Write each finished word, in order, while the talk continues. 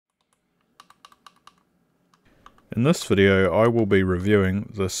In this video I will be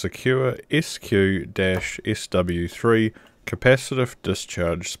reviewing the Sequre SQ-SW3 capacitive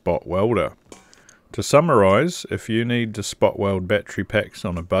discharge spot welder. To summarise, if you need to spot weld battery packs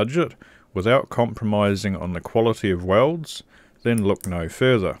on a budget without compromising on the quality of welds, then look no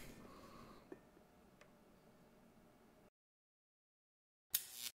further.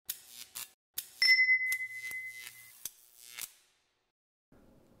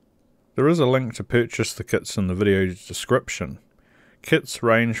 There is a link to purchase the kits in the video's description. Kits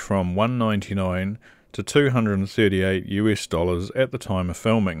range from $199 to $238 US at the time of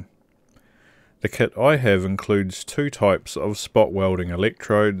filming. The kit I have includes two types of spot welding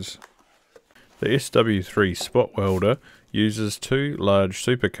electrodes. The SW3 Spot welder uses two large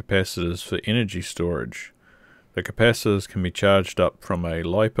supercapacitors for energy storage. The capacitors can be charged up from a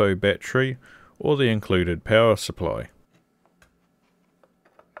LiPo battery or the included power supply.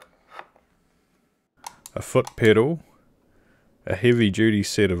 A foot pedal, a heavy-duty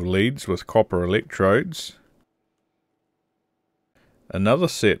set of leads with copper electrodes, another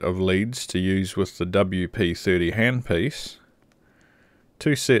set of leads to use with the WP30 handpiece,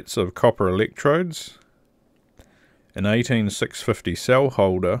 two sets of copper electrodes, an 18650 cell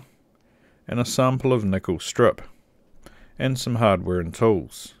holder, and a sample of nickel strip, and some hardware and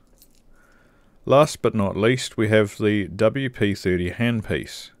tools. Last but not least, we have the WP30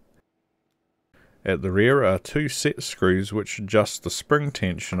 handpiece. At the rear are two set screws which adjust the spring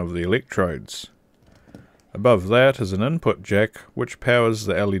tension of the electrodes. Above that is an input jack which powers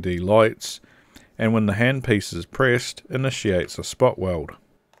the LED lights, and when the handpiece is pressed, initiates a spot weld.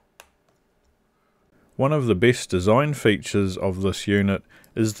 One of the best design features of this unit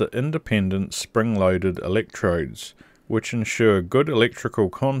is the independent spring-loaded electrodes, which ensure good electrical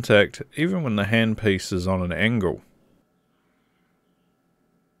contact even when the handpiece is on an angle.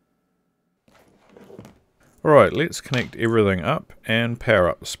 Alright, let's connect everything up and power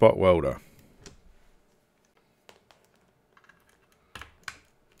up the spot welder.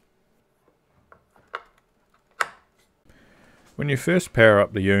 When you first power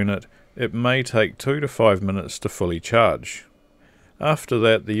up the unit, it may take 2 to 5 minutes to fully charge. After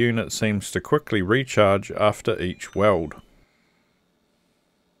that, the unit seems to quickly recharge after each weld.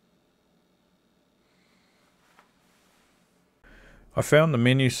 I found the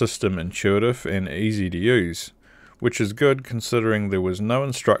menu system intuitive and easy to use, which is good considering there was no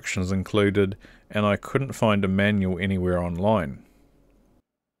instructions included and I couldn't find a manual anywhere online.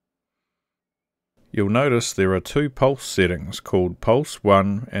 You'll notice there are two pulse settings called Pulse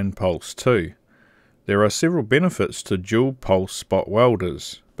 1 and Pulse 2. There are several benefits to dual pulse spot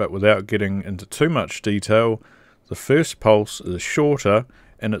welders, but without getting into too much detail, the first pulse is shorter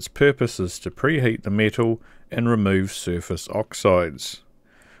and its purpose is to preheat the metal and remove surface oxides.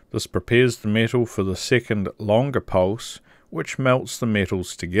 This prepares the metal for the second longer pulse, which melts the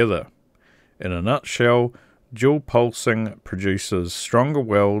metals together. In a nutshell, dual pulsing produces stronger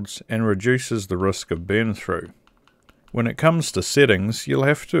welds and reduces the risk of burn through. When it comes to settings, you'll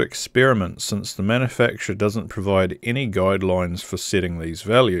have to experiment since the manufacturer doesn't provide any guidelines for setting these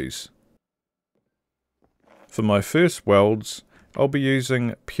values. For my first welds, I'll be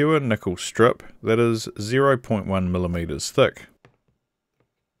using pure nickel strip that is 0.1mm thick.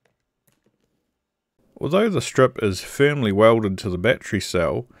 Although the strip is firmly welded to the battery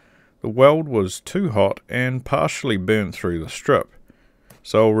cell, the weld was too hot and partially burnt through the strip,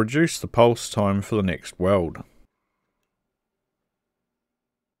 so I'll reduce the pulse time for the next weld.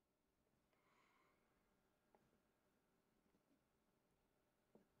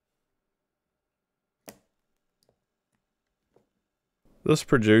 This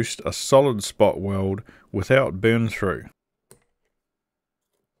produced a solid spot weld without burn through.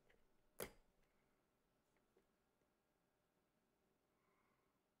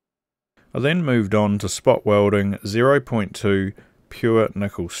 I then moved on to spot welding 0.2 pure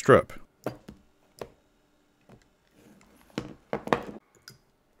nickel strip.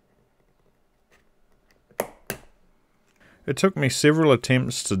 It took me several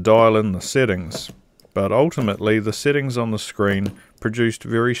attempts to dial in the settings, but ultimately the settings on the screen produced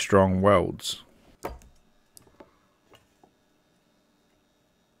very strong welds.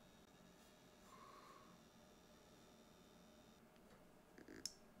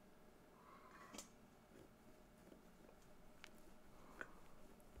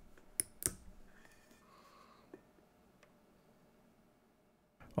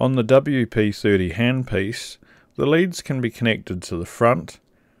 On the WP30 handpiece, the leads can be connected to the front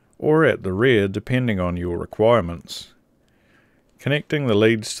or at the rear depending on your requirements. Connecting the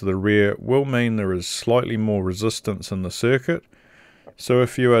leads to the rear will mean there is slightly more resistance in the circuit, So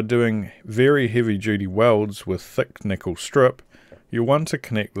if you are doing very heavy duty welds with thick nickel strip, you'll want to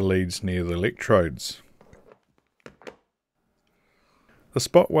connect the leads near the electrodes. The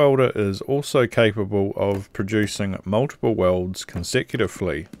spot welder is also capable of producing multiple welds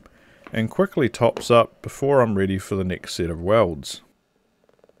consecutively, and quickly tops up before I'm ready for the next set of welds.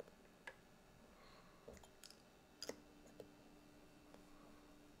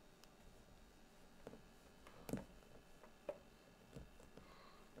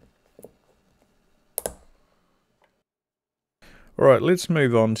 Alright, let's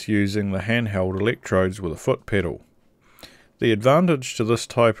move on to using the handheld electrodes with a foot pedal. The advantage to this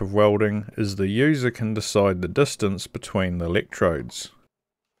type of welding is the user can decide the distance between the electrodes.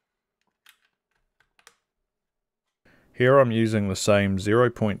 Here I'm using the same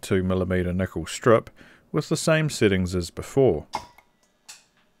 0.2mm nickel strip with the same settings as before.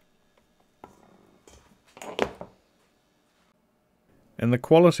 And the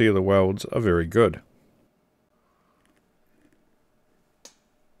quality of the welds are very good.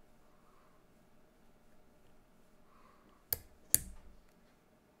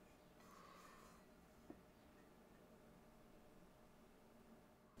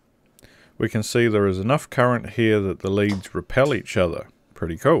 We can see there is enough current here that the leads repel each other.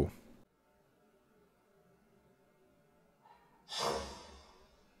 Pretty cool.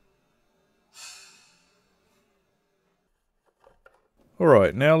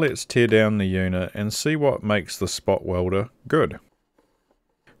 Alright, now let's tear down the unit and see what makes the spot welder good.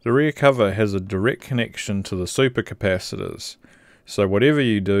 The rear cover has a direct connection to the supercapacitors, so whatever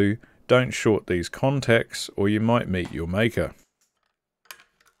you do, don't short these contacts or you might meet your maker.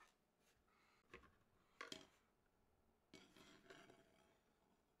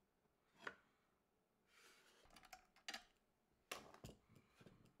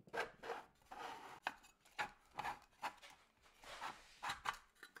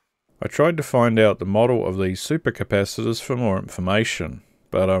 I tried to find out the model of these supercapacitors for more information,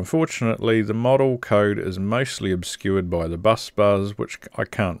 but unfortunately the model code is mostly obscured by the bus bars, which I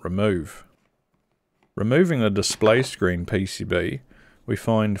can't remove. Removing the display screen PCB, we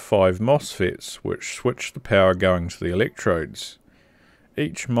find 5 MOSFETs which switch the power going to the electrodes.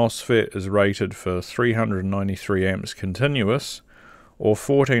 Each MOSFET is rated for 393 amps continuous or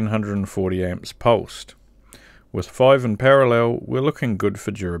 1440 amps pulsed. With 5 in parallel, we're looking good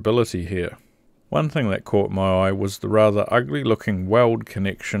for durability here. One thing that caught my eye was the rather ugly looking weld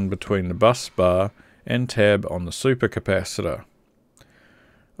connection between the bus bar and tab on the supercapacitor.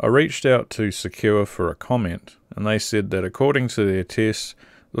 I reached out to Sequre for a comment, and they said that according to their tests,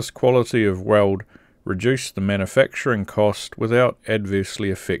 this quality of weld reduced the manufacturing cost without adversely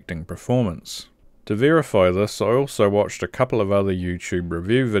affecting performance. To verify this, I also watched a couple of other YouTube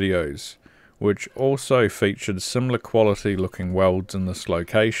review videos, which also featured similar quality looking welds in this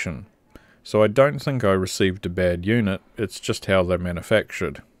location. So I don't think I received a bad unit, it's just how they're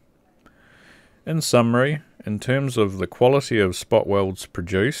manufactured. In summary, in terms of the quality of spot welds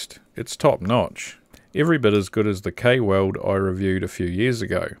produced, it's top notch. Every bit as good as the K-weld I reviewed a few years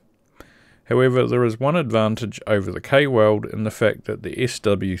ago. However, there is one advantage over the K-weld in the fact that the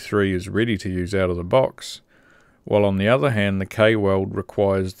SW3 is ready to use out of the box, while on the other hand the K-weld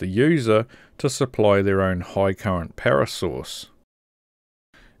requires the user to supply their own high current power source.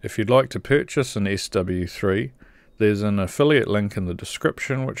 If you'd like to purchase an SW3, there's an affiliate link in the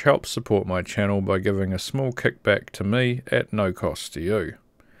description which helps support my channel by giving a small kickback to me at no cost to you.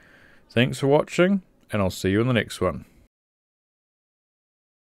 Thanks for watching, and I'll see you in the next one.